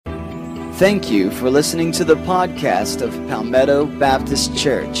Thank you for listening to the podcast of Palmetto Baptist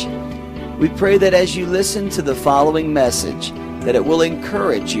Church. We pray that as you listen to the following message, that it will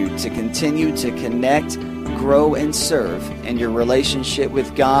encourage you to continue to connect, grow, and serve in your relationship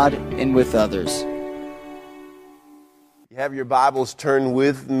with God and with others. You have your Bibles, turn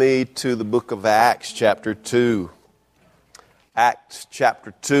with me to the book of Acts, chapter 2. Acts,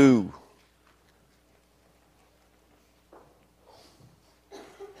 chapter 2.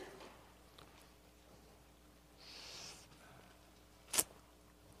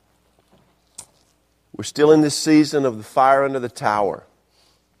 We're still in this season of the fire under the tower.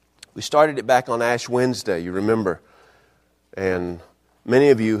 We started it back on Ash Wednesday, you remember. And many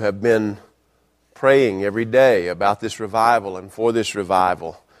of you have been praying every day about this revival and for this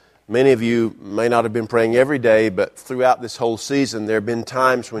revival. Many of you may not have been praying every day, but throughout this whole season, there have been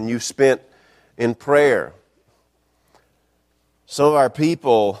times when you've spent in prayer. Some of our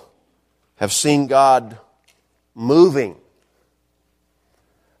people have seen God moving.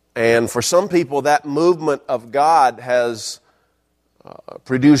 And for some people, that movement of God has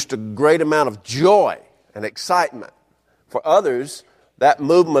produced a great amount of joy and excitement. For others, that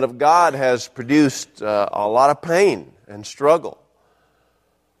movement of God has produced a lot of pain and struggle.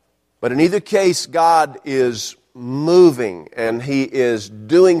 But in either case, God is moving, and He is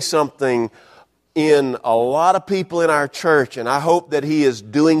doing something in a lot of people in our church, and I hope that He is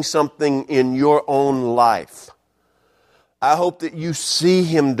doing something in your own life. I hope that you see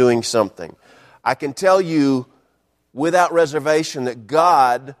Him doing something. I can tell you without reservation that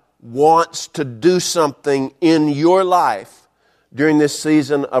God wants to do something in your life during this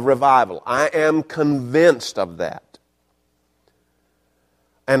season of revival. I am convinced of that.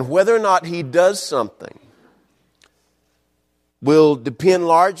 And whether or not He does something will depend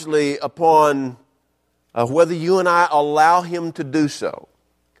largely upon whether you and I allow Him to do so.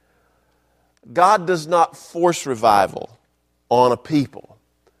 God does not force revival on a people.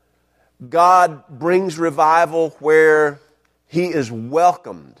 God brings revival where He is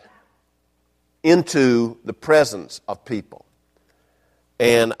welcomed into the presence of people.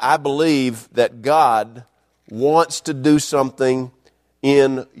 And I believe that God wants to do something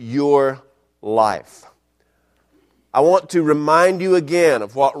in your life. I want to remind you again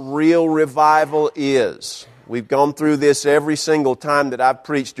of what real revival is. We've gone through this every single time that I've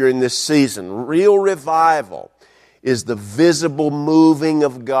preached during this season. Real revival is the visible moving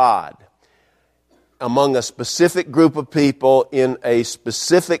of God among a specific group of people in a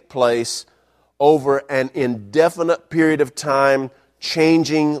specific place over an indefinite period of time,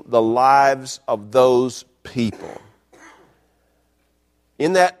 changing the lives of those people.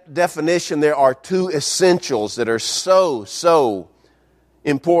 In that definition, there are two essentials that are so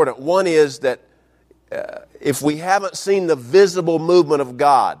important. One is that if we haven't seen the visible movement of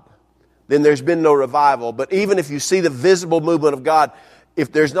God, then there's been no revival. But even if you see the visible movement of God,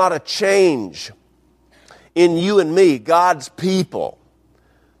 if there's not a change in you and me, God's people,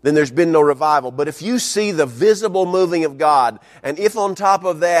 then there's been no revival. But if you see the visible moving of God, and if on top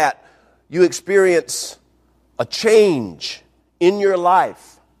of that you experience a change in your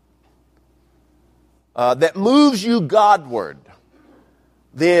life that moves you Godward,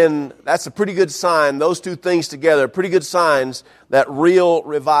 then that's a pretty good sign. Those two things together are pretty good signs that real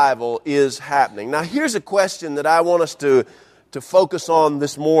revival is happening. Now, here's a question that I want us to focus on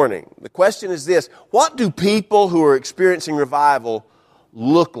this morning. The question is this: what do people who are experiencing revival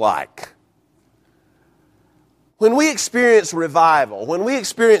look like? When we experience revival, when we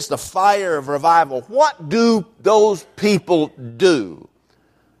experience the fire of revival, what do those people do?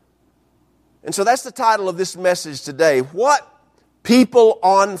 And so that's the title of this message today. What people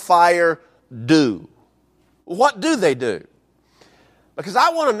on fire do. What do they do? Because I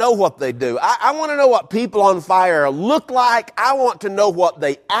want to know what they do. I want to know what people on fire look like. I want to know what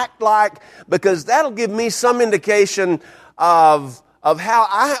they act like, because that'll give me some indication of how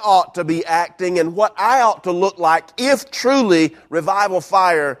I ought to be acting and what I ought to look like if truly revival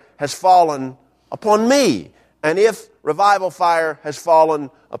fire has fallen upon me, and if revival fire has fallen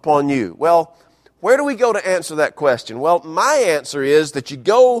upon you. Well, where do we go to answer that question? Well, my answer is that you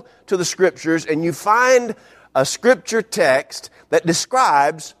go to the Scriptures and you find a Scripture text that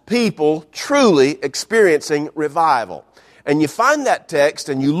describes people truly experiencing revival. And you find that text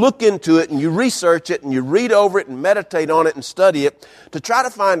and you look into it and you research it and you read over it and meditate on it and study it to try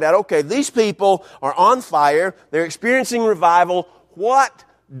to find out, okay, these people are on fire, they're experiencing revival. What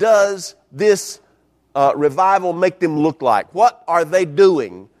does this revival make them look like? What are they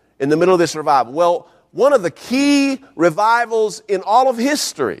doing in the middle of this revival? Well, one of the key revivals in all of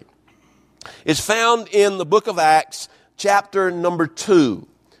history is found in the book of Acts, chapter number 2.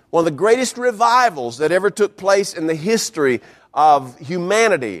 One of the greatest revivals that ever took place in the history of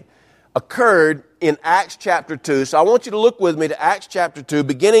humanity occurred in Acts chapter 2. So I want you to look with me to Acts chapter 2,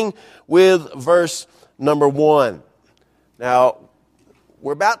 beginning with verse number 1. Now,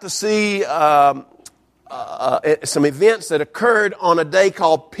 we're about to see some events that occurred on a day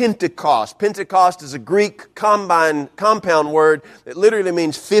called Pentecost. Pentecost is a Greek compound word that literally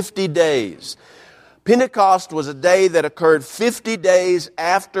means 50 days. Pentecost was a day that occurred 50 days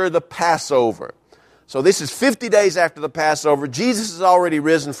after the Passover. So this is 50 days after the Passover. Jesus has already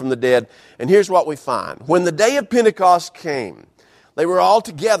risen from the dead. And here's what we find. When the day of Pentecost came, they were all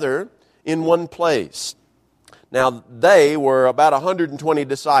together in one place. Now, they were about 120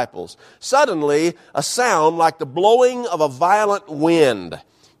 disciples. Suddenly, a sound like the blowing of a violent wind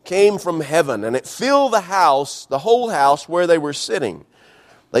came from heaven, and it filled the whole house where they were sitting.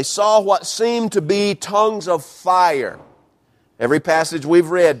 They saw what seemed to be tongues of fire. Every passage we've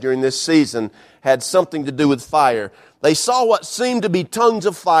read during this season had something to do with fire. They saw what seemed to be tongues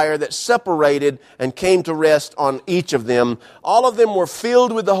of fire that separated and came to rest on each of them. All of them were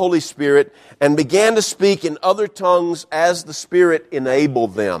filled with the Holy Spirit and began to speak in other tongues as the Spirit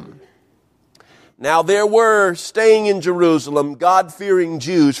enabled them. Now there were staying in Jerusalem God-fearing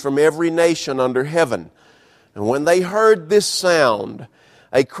Jews from every nation under heaven. And when they heard this sound,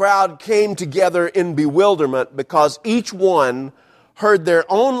 a crowd came together in bewilderment because each one heard their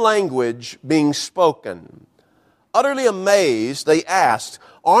own language being spoken. Utterly amazed, they asked,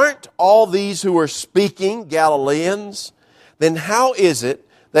 "Aren't all these who are speaking Galileans? Then how is it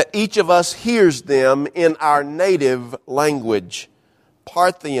that each of us hears them in our native language?"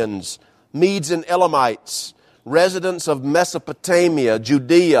 Parthians, Medes and Elamites, residents of Mesopotamia,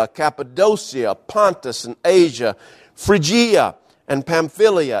 Judea, Cappadocia, Pontus and Asia, Phrygia and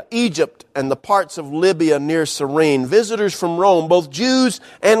Pamphylia, Egypt and the parts of Libya near Cyrene, visitors from Rome, both Jews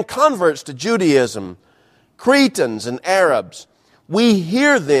and converts to Judaism, Cretans and Arabs, we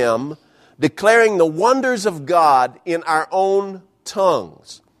hear them declaring the wonders of God in our own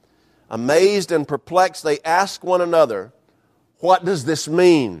tongues. Amazed and perplexed, they asked one another, "What does this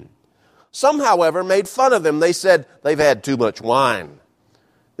mean?" Some, however, made fun of them. They said, "They've had too much wine."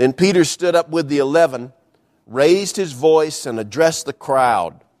 Then Peter stood up with the 11, raised his voice and addressed the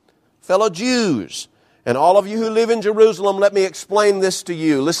crowd. "Fellow Jews, and all of you who live in Jerusalem, let me explain this to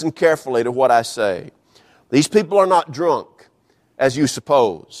you. Listen carefully to what I say. These people are not drunk, as you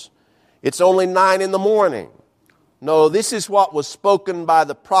suppose. It's only 9 a.m. No, this is what was spoken by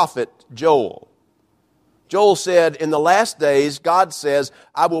the prophet Joel. Joel said, "In the last days, God says,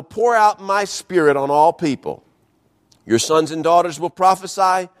 I will pour out my Spirit on all people. Your sons and daughters will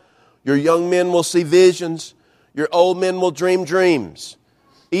prophesy. Your young men will see visions. Your old men will dream dreams.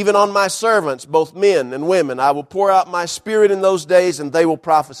 Even on my servants, both men and women, I will pour out my Spirit in those days, and they will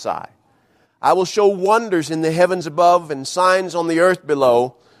prophesy. I will show wonders in the heavens above and signs on the earth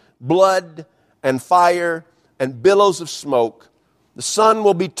below, blood and fire and billows of smoke. The sun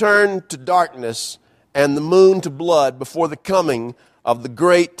will be turned to darkness and the moon to blood before the coming of the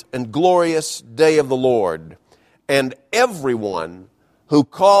great and glorious day of the Lord. And everyone who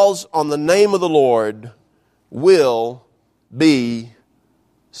calls on the name of the Lord will be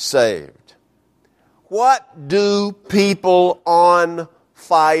saved." What do people on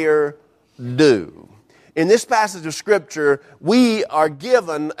fire do? In this passage of Scripture, we are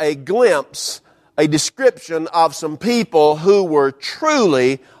given a glimpse, a description of some people who were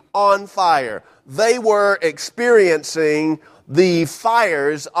truly on fire. They were experiencing the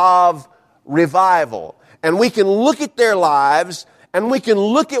fires of revival. And we can look at their lives, and we can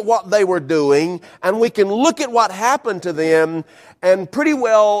look at what they were doing, and we can look at what happened to them, and pretty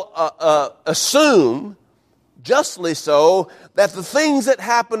well assume, justly so, that the things that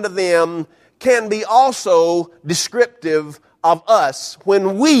happened to them can be also descriptive of us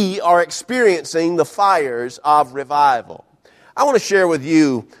when we are experiencing the fires of revival. I want to share with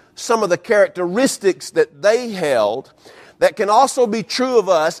you some of the characteristics that they held that can also be true of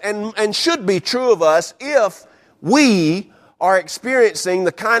us and should be true of us if we are experiencing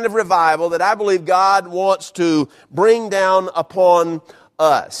the kind of revival that I believe God wants to bring down upon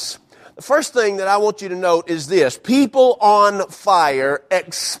us. The first thing that I want you to note is this: people on fire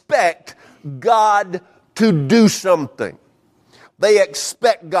expect God to do something. They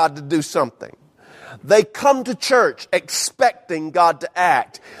expect God to do something. They come to church expecting God to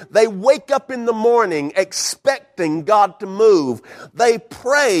act. They wake up in the morning expecting God to move. They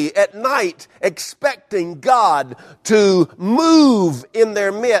pray at night expecting God to move in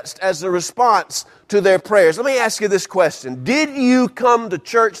their midst as a response to their prayers. Let me ask you this question. Did you come to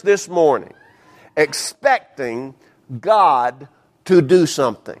church this morning expecting God to do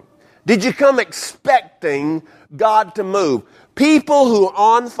something? Did you come expecting God to move? People who are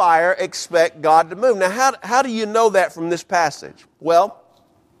on fire expect God to move. Now, how do you know that from this passage? Well,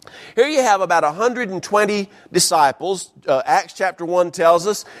 here you have about 120 disciples. Acts chapter 1 tells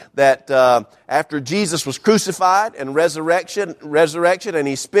us that after Jesus was crucified and resurrection, and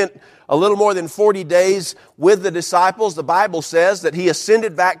he spent a little more than 40 days with the disciples, the Bible says that he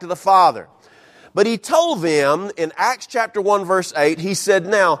ascended back to the Father. But he told them in Acts chapter 1 verse 8, he said,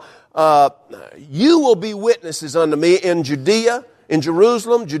 now, you will be witnesses unto me in Judea, in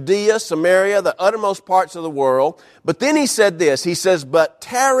Jerusalem, Judea, Samaria, the uttermost parts of the world. But then he said this, he says, but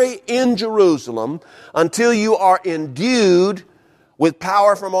tarry in Jerusalem until you are endued with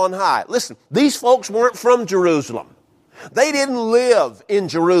power from on high. Listen, these folks weren't from Jerusalem. They didn't live in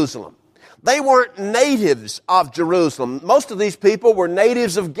Jerusalem. They weren't natives of Jerusalem. Most of these people were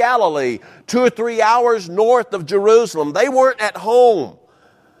natives of Galilee, 2 or 3 hours north of Jerusalem. They weren't at home.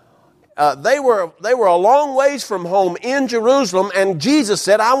 They were a long ways from home in Jerusalem, and Jesus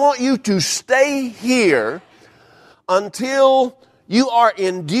said, I want you to stay here until you are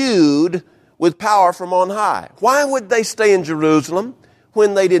endued with power from on high. Why would they stay in Jerusalem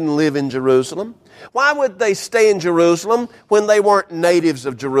when they didn't live in Jerusalem? Why would they stay in Jerusalem when they weren't natives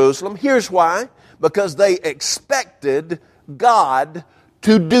of Jerusalem? Here's why. Because they expected God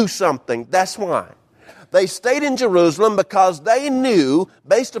to do something. That's why. They stayed in Jerusalem because they knew,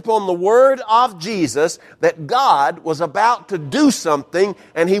 based upon the word of Jesus, that God was about to do something,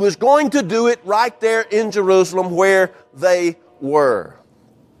 and He was going to do it right there in Jerusalem where they were.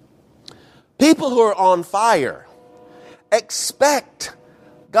 People who are on fire expect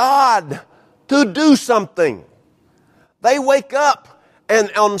God to do something. They wake up,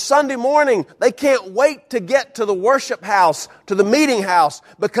 and on Sunday morning, they can't wait to get to the worship house, to the meeting house,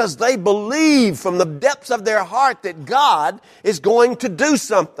 because they believe from the depths of their heart that God is going to do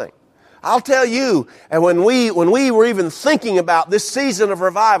something. I'll tell you, and when we were even thinking about this season of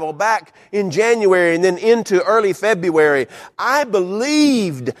revival back in January and then into early February, I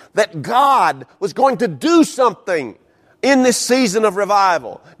believed that God was going to do something in this season of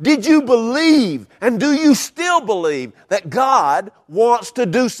revival. Did you believe, and do you still believe, that God wants to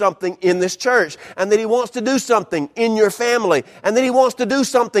do something in this church, and that He wants to do something in your family, and that He wants to do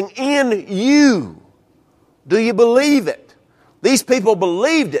something in you? Do you believe it? These people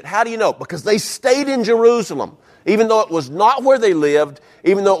believed it. How do you know? Because they stayed in Jerusalem. Even though it was not where they lived,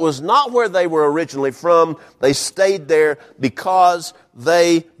 even though it was not where they were originally from, they stayed there because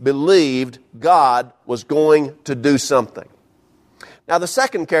they believed God was going to do something. Now, the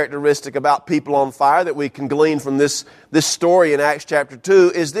second characteristic about people on fire that we can glean from this story in Acts chapter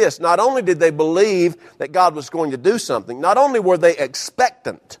 2 is this. Not only did they believe that God was going to do something, not only were they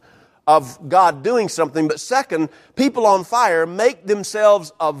expectant of God doing something, but second, people on fire make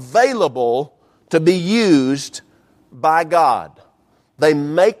themselves available to be used by God. They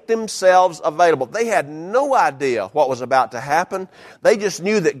make themselves available. They had no idea what was about to happen. They just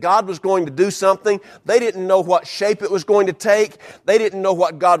knew that God was going to do something. They didn't know what shape it was going to take. They didn't know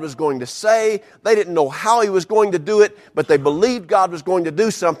what God was going to say. They didn't know how He was going to do it, but they believed God was going to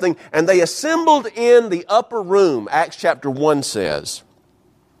do something, and they assembled in the upper room, Acts chapter 1 says.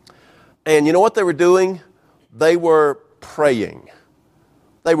 And you know what they were doing? They were praying.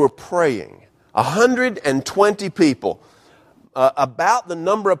 They were praying. 120 people. About the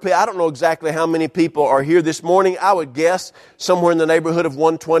number of people, I don't know exactly how many people are here this morning. I would guess somewhere in the neighborhood of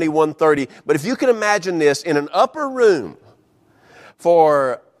 120, 130. But if you can imagine this, in an upper room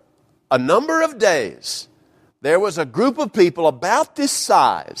for a number of days, there was a group of people about this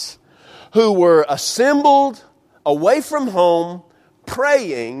size who were assembled away from home,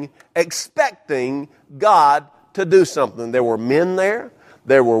 praying, expecting God to do something. There were men there.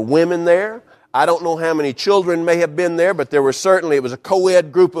 There were women there. I don't know how many children may have been there, but it was a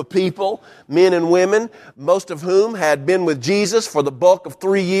co-ed group of people, men and women, most of whom had been with Jesus for the bulk of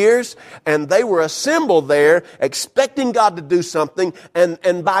 3 years, and they were assembled there expecting God to do something,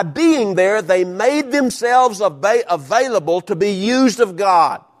 and by being there, they made themselves available to be used of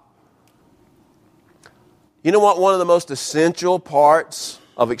God. You know what one of the most essential parts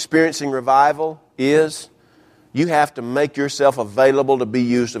of experiencing revival is? You have to make yourself available to be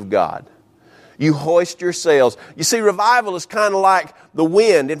used of God. You hoist your sails. You see, revival is kind of like the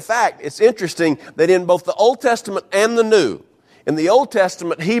wind. In fact, it's interesting that in both the Old Testament and the New, in the Old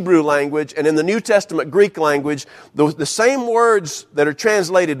Testament Hebrew language and in the New Testament Greek language, the same words that are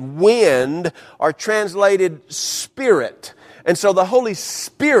translated wind are translated spirit. And so the Holy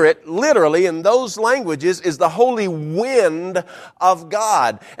Spirit, literally in those languages, is the holy wind of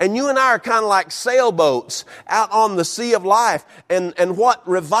God. And you and I are kind of like sailboats out on the sea of life. And what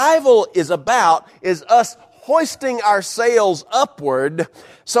revival is about is us hoisting our sails upward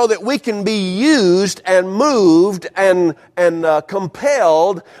so that we can be used and moved and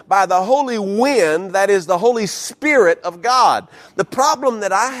compelled by the holy wind that is the Holy Spirit of God. The problem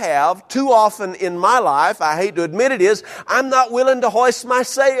that I have too often in my life, I hate to admit it, is I'm not willing to hoist my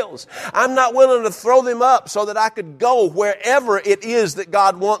sails. I'm not willing to throw them up so that I could go wherever it is that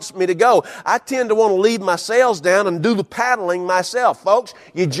God wants me to go. I tend to want to leave my sails down and do the paddling myself. Folks,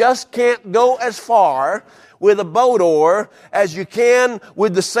 you just can't go as far with a boat oar as you can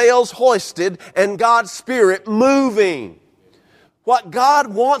with the sails hoisted and God's Spirit moving. What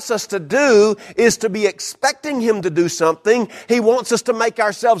God wants us to do is to be expecting Him to do something. He wants us to make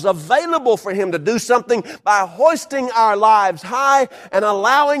ourselves available for Him to do something by hoisting our lives high and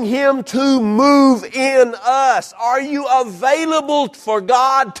allowing Him to move in us. Are you available for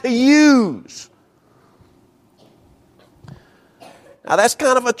God to use? Now that's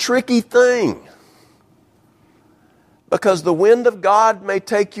kind of a tricky thing, because the wind of God may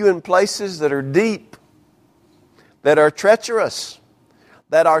take you in places that are deep, that are treacherous,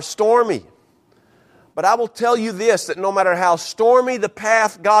 that are stormy. But I will tell you this, that no matter how stormy the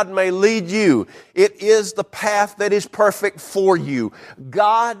path God may lead you, it is the path that is perfect for you.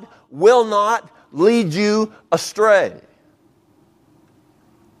 God will not lead you astray.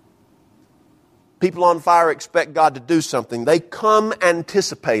 People on fire expect God to do something. They come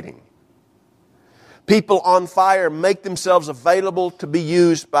anticipating. People on fire make themselves available to be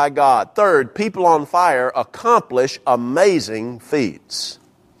used by God. Third, people on fire accomplish amazing feats.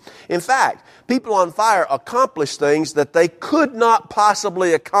 In fact, people on fire accomplish things that they could not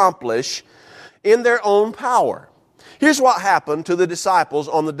possibly accomplish in their own power. Here's what happened to the disciples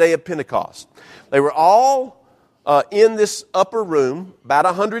on the day of Pentecost. They were all in this upper room, about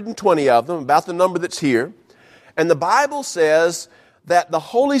 120 of them, about the number that's here. And the Bible says that the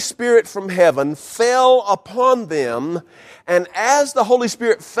Holy Spirit from heaven fell upon them, and as the Holy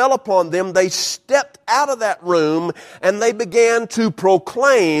Spirit fell upon them, they stepped out of that room and they began to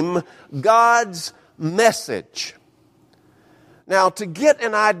proclaim God's message. Now, to get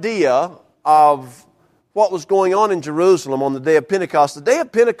an idea of what was going on in Jerusalem on the day of Pentecost, the day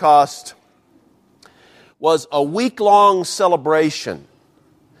of Pentecost was a week-long celebration.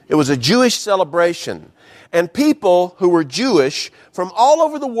 It was a Jewish celebration. And people who were Jewish from all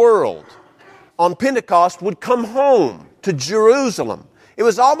over the world on Pentecost would come home to Jerusalem. It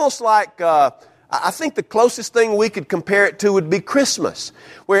was almost like, I think the closest thing we could compare it to would be Christmas,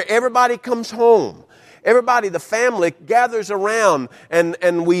 where everybody comes home. Everybody, the family, gathers around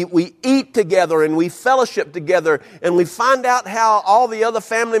and we eat together and we fellowship together and we find out how all the other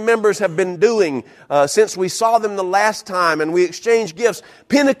family members have been doing since we saw them the last time, and we exchange gifts.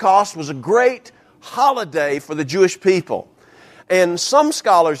 Pentecost was a great holiday for the Jewish people. And some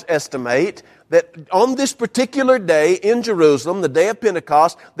scholars estimate that on this particular day in Jerusalem, the day of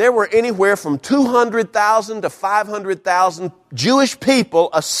Pentecost, there were anywhere from 200,000 to 500,000 Jewish people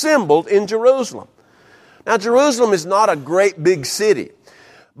assembled in Jerusalem. Now, Jerusalem is not a great big city,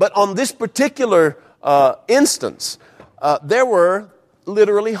 but on this particular instance, there were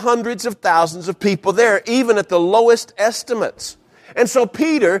literally hundreds of thousands of people there, even at the lowest estimates. And so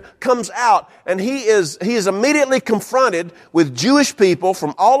Peter comes out and he is immediately confronted with Jewish people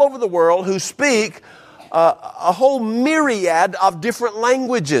from all over the world who speak a whole myriad of different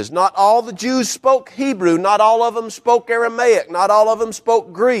languages. Not all the Jews spoke Hebrew. Not all of them spoke Aramaic. Not all of them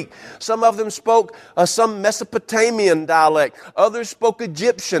spoke Greek. Some of them spoke some Mesopotamian dialect. Others spoke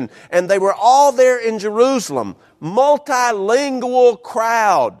Egyptian. And they were all there in Jerusalem. Multilingual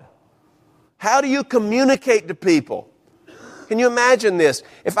crowd. How do you communicate to people? Can you imagine this?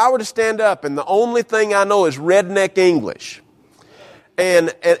 If I were to stand up and the only thing I know is redneck English,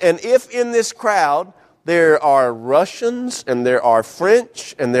 and if in this crowd there are Russians and there are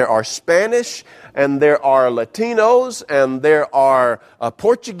French and there are Spanish and there are Latinos and there are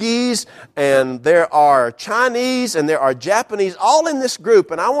Portuguese and there are Chinese and there are Japanese, all in this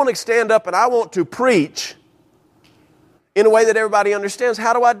group, and I want to stand up and I want to preach in a way that everybody understands,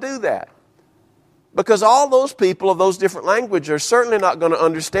 how do I do that? Because all those people of those different languages are certainly not going to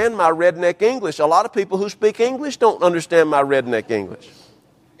understand my redneck English. A lot of people who speak English don't understand my redneck English.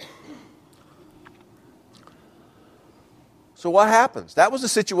 So what happens? That was the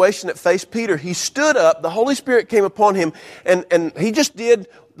situation that faced Peter. He stood up, the Holy Spirit came upon him, and he just did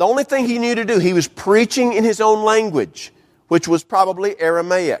the only thing he knew to do. He was preaching in his own language, which was probably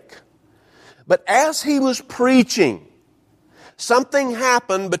Aramaic. But as he was preaching, Something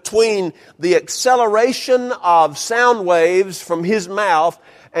happened between the acceleration of sound waves from his mouth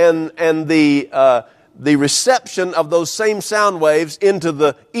and the reception of those same sound waves into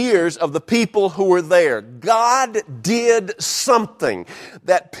the ears of the people who were there. God did something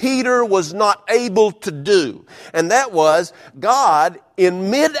that Peter was not able to do. And that was God, in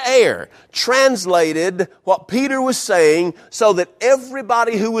midair, translated what Peter was saying so that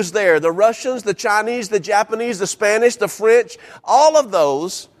everybody who was there, the Russians, the Chinese, the Japanese, the Spanish, the French, all of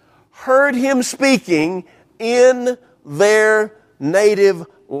those heard him speaking in their native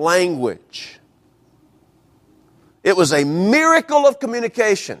language. It was a miracle of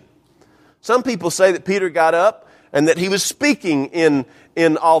communication. Some people say that Peter got up and that he was speaking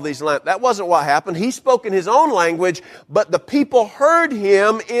in all these languages. That wasn't what happened. He spoke in his own language, but the people heard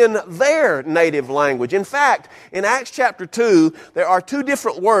him in their native language. In fact, in Acts chapter 2, there are two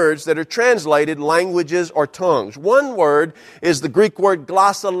different words that are translated languages or tongues. One word is the Greek word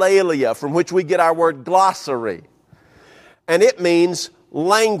glossolalia, from which we get our word glossary. And it means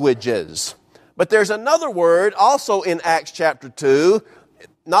languages. But there's another word also in Acts chapter 2,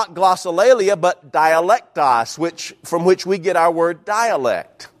 not glossolalia, but dialectos, from which we get our word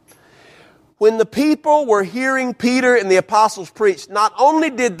dialect. When the people were hearing Peter and the apostles preach, not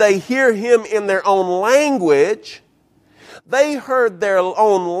only did they hear him in their own language, they heard their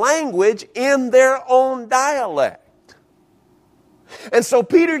own language in their own dialect. And so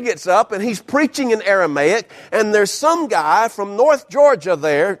Peter gets up and he's preaching in Aramaic, and there's some guy from North Georgia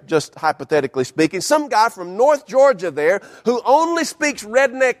there, just hypothetically speaking, some guy from North Georgia there who only speaks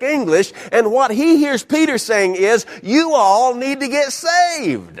redneck English, and what he hears Peter saying is, you all need to get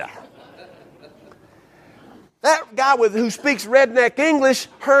saved. That guy who speaks redneck English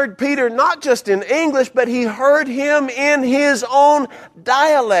heard Peter not just in English, but he heard him in his own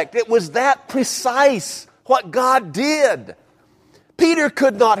dialect. It was that precise what God did. Peter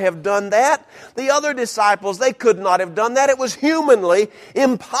could not have done that. The other disciples, they could not have done that. It was humanly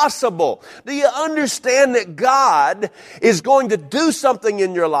impossible. Do you understand that God is going to do something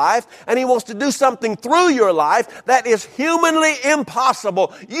in your life, and He wants to do something through your life that is humanly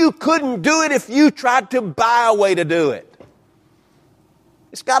impossible? You couldn't do it if you tried to buy a way to do it.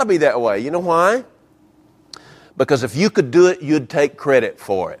 It's got to be that way. You know why? Because if you could do it, you'd take credit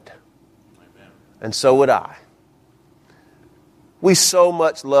for it. Amen. And so would I. We so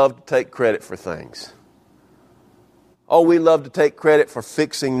much love to take credit for things. Oh, we love to take credit for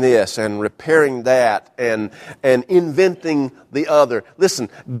fixing this and repairing that and inventing the other. Listen,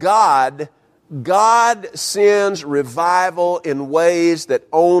 God sends revival in ways that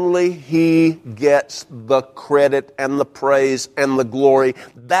only He gets the credit and the praise and the glory.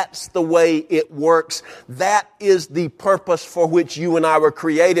 That's the way it works. That is the purpose for which you and I were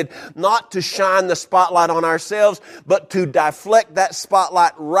created. Not to shine the spotlight on ourselves, but to deflect that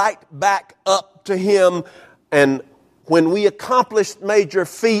spotlight right back up to Him. And when we accomplish major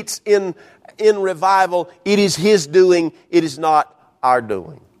feats in revival, it is His doing. It is not our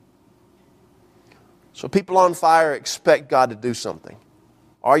doing. So people on fire expect God to do something.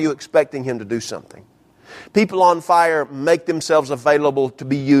 Are you expecting Him to do something? People on fire make themselves available to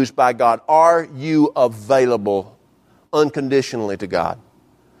be used by God. Are you available unconditionally to God?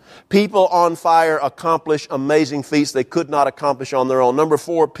 People on fire accomplish amazing feats they could not accomplish on their own. Number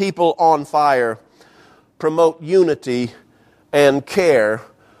 4, people on fire promote unity and care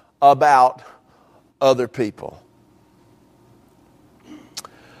about other people.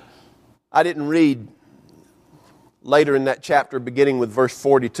 I didn't read later in that chapter, beginning with verse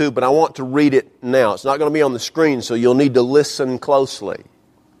 42, but I want to read it now. It's not going to be on the screen, so you'll need to listen closely.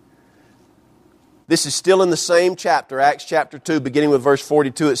 This is still in the same chapter, Acts chapter 2, beginning with verse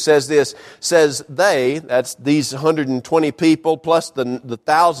 42. It says this, says they, that's these 120 people, plus the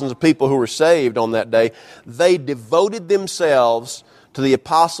thousands of people who were saved on that day, they devoted themselves to the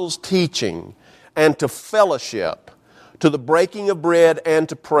apostles' teaching and to fellowship, to the breaking of bread and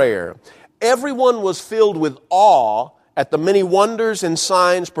to prayer. Everyone was filled with awe at the many wonders and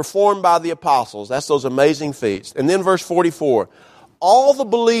signs performed by the apostles. That's those amazing feats. And then verse 44, all the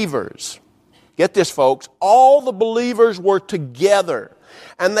believers, get this folks, all the believers were together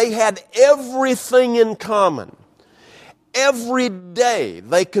and they had everything in common. Every day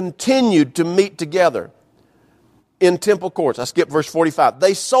they continued to meet together in temple courts. I skipped verse 45.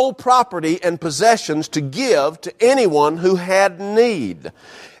 They sold property and possessions to give to anyone who had need.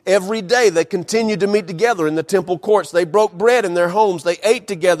 Every day they continued to meet together in the temple courts. They broke bread in their homes. They ate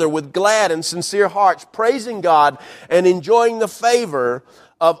together with glad and sincere hearts, praising God and enjoying the favor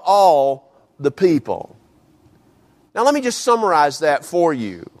of all the people. Now let me just summarize that for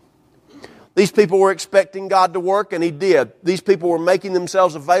you. These people were expecting God to work, and He did. These people were making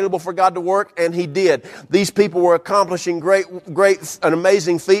themselves available for God to work, and He did. These people were accomplishing great and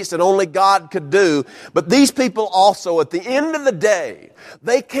amazing feats that only God could do. But these people also, at the end of the day,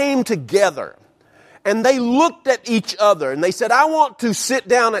 they came together. And they looked at each other and they said, I want to sit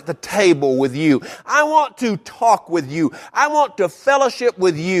down at the table with you. I want to talk with you. I want to fellowship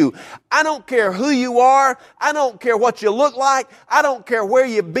with you. I don't care who you are. I don't care what you look like. I don't care where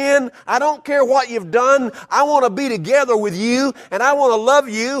you've been. I don't care what you've done. I want to be together with you, and I want to love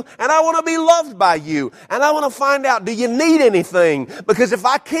you, and I want to be loved by you. And I want to find out, do you need anything? Because if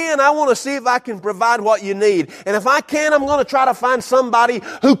I can, I want to see if I can provide what you need. And if I can, I'm going to try to find somebody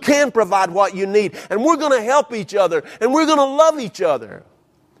who can provide what you need. And we're going to help each other, and we're going to love each other.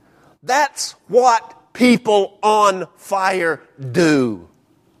 That's what people on fire do.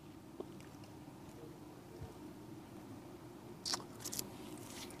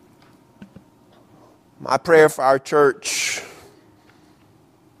 My prayer for our church,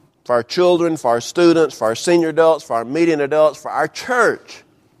 for our children, for our students, for our senior adults, for our median adults, for our church,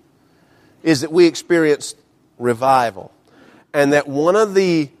 is that we experience revival. And that one of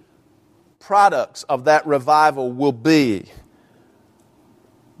the products of that revival will be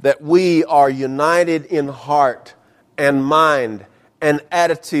that we are united in heart and mind and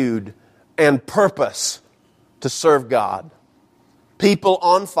attitude and purpose to serve God. People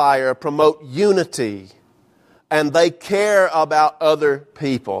on fire promote unity, and they care about other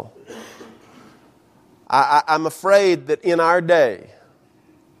people. I'm afraid that in our day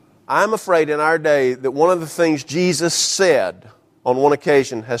that one of the things Jesus said on one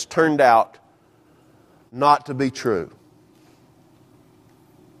occasion has turned out not to be true.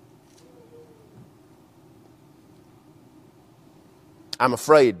 I'm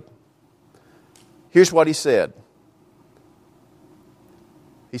afraid. Here's what He said.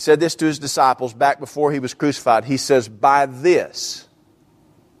 He said this to His disciples back before He was crucified. He says, by this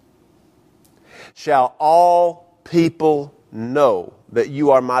shall all people know that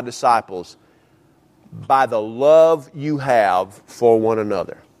you are my disciples, by the love you have for one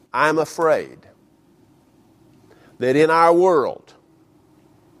another. I'm afraid that in our world,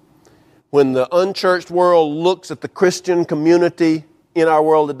 when the unchurched world looks at the Christian community in our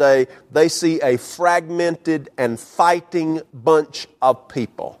world today, they see a fragmented and fighting bunch of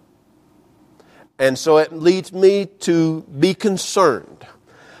people. And so it leads me to be concerned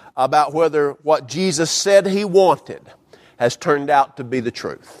about whether what Jesus said He wanted has turned out to be the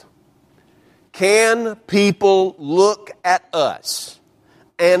truth. Can people look at us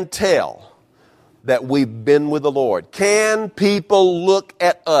and tell that we've been with the Lord? Can people look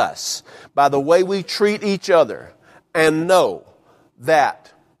at us by the way we treat each other and know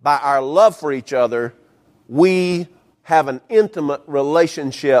that by our love for each other, we have an intimate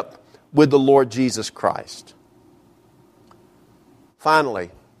relationship with the Lord Jesus Christ?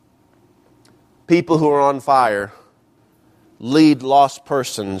 Finally, people who are on fire lead lost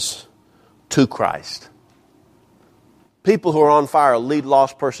persons to Christ. People who are on fire lead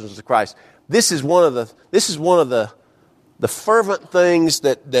lost persons to Christ. This is one of the fervent things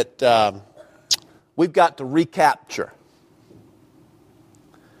that we've got to recapture.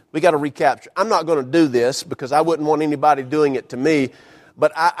 We got to recapture. I'm not going to do this because I wouldn't want anybody doing it to me,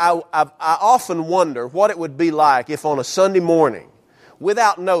 but I often wonder what it would be like if on a Sunday morning,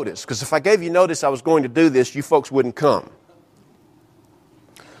 without notice, because if I gave you notice I was going to do this, you folks wouldn't come.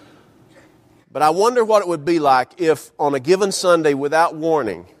 But I wonder what it would be like if on a given Sunday, without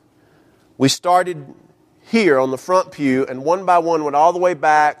warning, we started here on the front pew, and one by one went all the way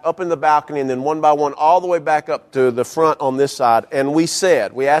back up in the balcony, and then one by one all the way back up to the front on this side. And we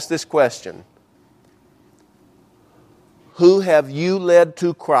asked this question: who have you led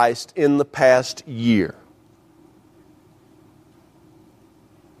to Christ in the past year?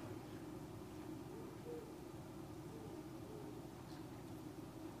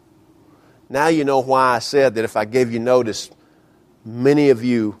 Now you know why I said that if I gave you notice, many of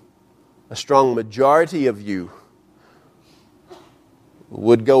you, a strong majority of you,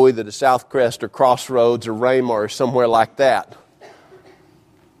 would go either to Southcrest or Crossroads or Rhema or somewhere like that.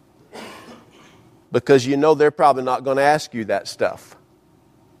 Because you know they're probably not going to ask you that stuff.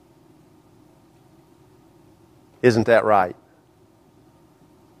 Isn't that right?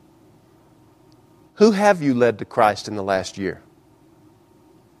 Who have you led to Christ in the last year?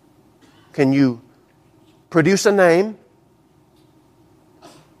 Can you produce a name?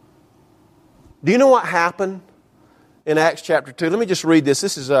 Do you know what happened in Acts chapter 2? Let me just read this.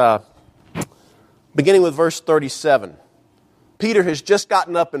 This is beginning with verse 37. Peter has just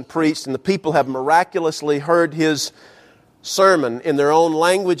gotten up and preached, and the people have miraculously heard his sermon in their own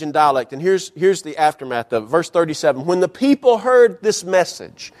language and dialect. And here's the aftermath of it. Verse 37, when the people heard this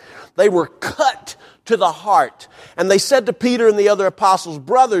message, they were cut to the heart. And they said to Peter and the other apostles,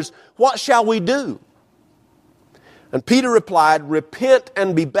 brothers, what shall we do? And Peter replied, repent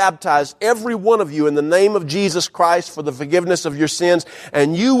and be baptized, every one of you, in the name of Jesus Christ for the forgiveness of your sins,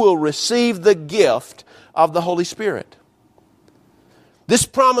 and you will receive the gift of the Holy Spirit. This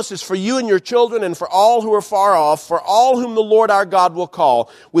promise is for you and your children and for all who are far off, for all whom the Lord our God will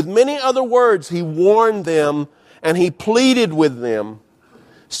call. With many other words, he warned them and he pleaded with them,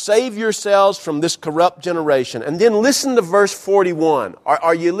 save yourselves from this corrupt generation. And then listen to verse 41.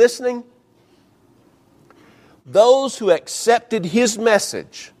 Are you listening? Those who accepted his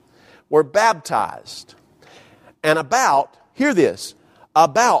message were baptized. And about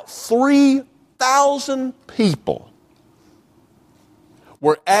 3,000 people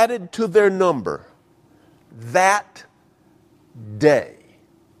were added to their number that day.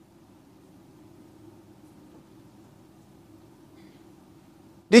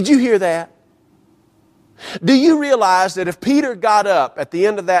 Did you hear that? Do you realize that if Peter got up at the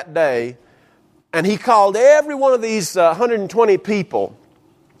end of that day and he called every one of these 120 people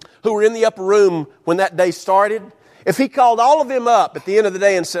who were in the upper room when that day started, if he called all of them up at the end of the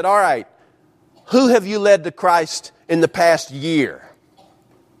day and said, all right, who have you led to Christ in the past year?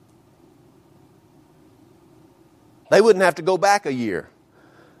 They wouldn't have to go back a year.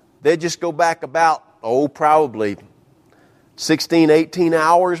 They'd just go back about, probably 16, 18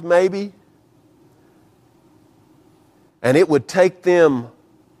 hours maybe. And it would take them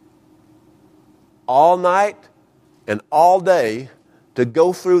all night and all day to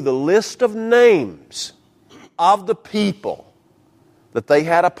go through the list of names of the people that they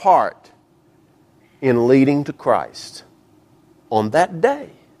had a part in leading to Christ on that day.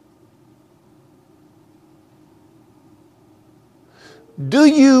 Do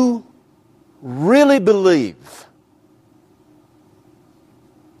you really believe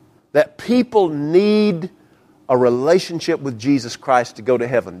that people need a relationship with Jesus Christ to go to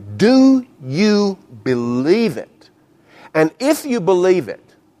heaven? Do you believe it? And if you believe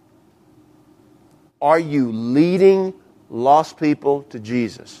it, are you leading lost people to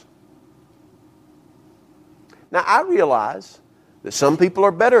Jesus? Now, I realize that some people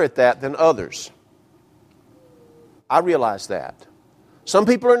are better at that than others. I realize that. Some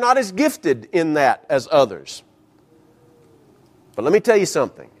people are not as gifted in that as others. But let me tell you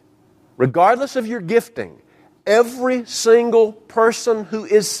something. Regardless of your gifting, every single person who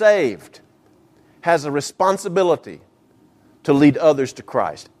is saved has a responsibility to lead others to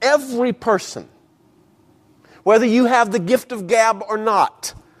Christ. Every person. Whether you have the gift of gab or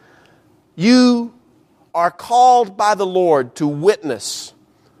not, you are called by the Lord to witness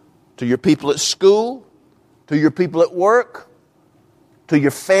to your people at school, to your people at work, to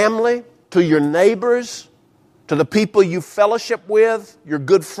your family, to your neighbors, to the people you fellowship with, your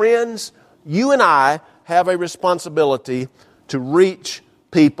good friends. You and I have a responsibility to reach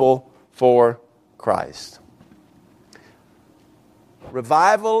people for Christ.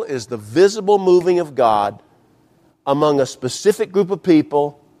 Revival is the visible moving of God among a specific group of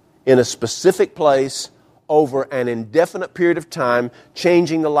people in a specific place over an indefinite period of time,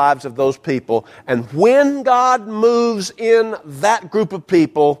 changing the lives of those people. And when God moves in that group of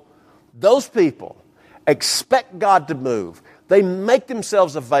people, those people expect God to move. They make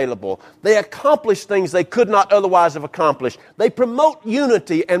themselves available. They accomplish things they could not otherwise have accomplished. They promote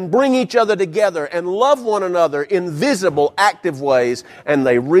unity and bring each other together and love one another in visible, active ways, and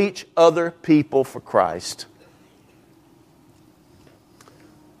they reach other people for Christ.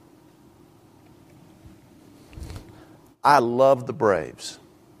 I love the Braves.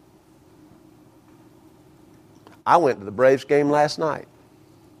 I went to the Braves game last night.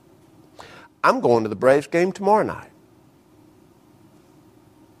 I'm going to the Braves game tomorrow night.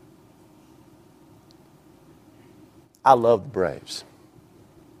 I love the Braves.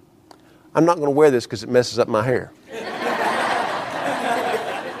 I'm not going to wear this because it messes up my hair.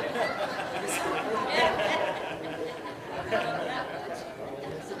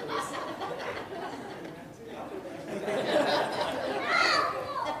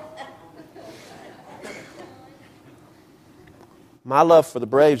 My love for the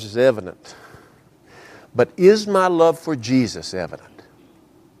Braves is evident. But is my love for Jesus evident?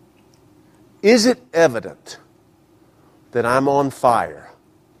 Is it evident that I'm on fire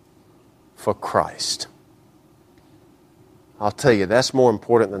for Christ? I'll tell you, that's more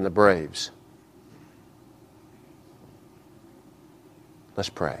important than the Braves. Let's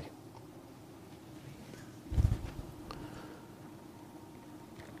pray.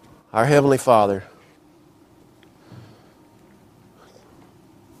 Our Heavenly Father,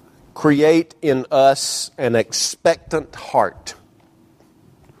 create in us an expectant heart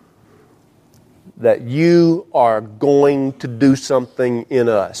that you are going to do something in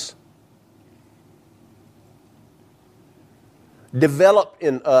us. Develop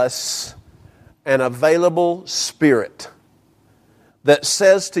in us an available spirit that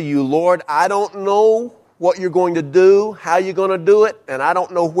says to you, Lord, I don't know what you're going to do, how you're going to do it, and I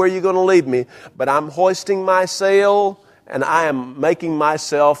don't know where you're going to lead me, but I'm hoisting my sail and I am making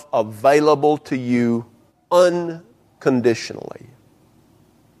myself available to you unconditionally.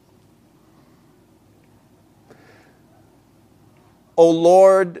 Oh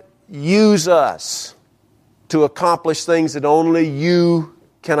Lord, use us to accomplish things that only you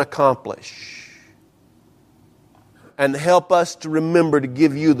can accomplish. And help us to remember to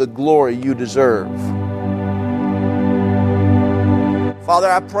give you the glory you deserve.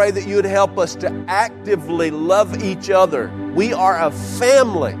 Father, I pray that you would help us to actively love each other. We are a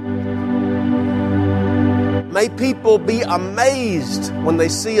family. May people be amazed when they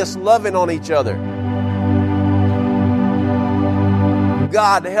see us loving on each other.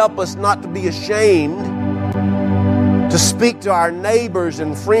 God, help us not to be ashamed to speak to our neighbors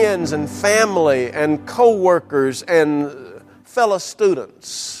and friends and family and co-workers and fellow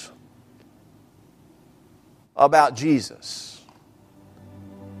students about Jesus.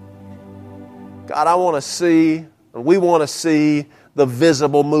 God, I want to see, and we want to see the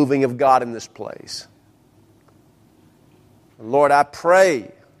visible moving of God in this place. And Lord, I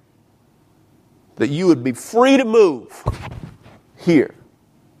pray that you would be free to move here.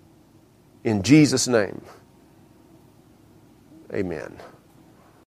 In Jesus' name, amen.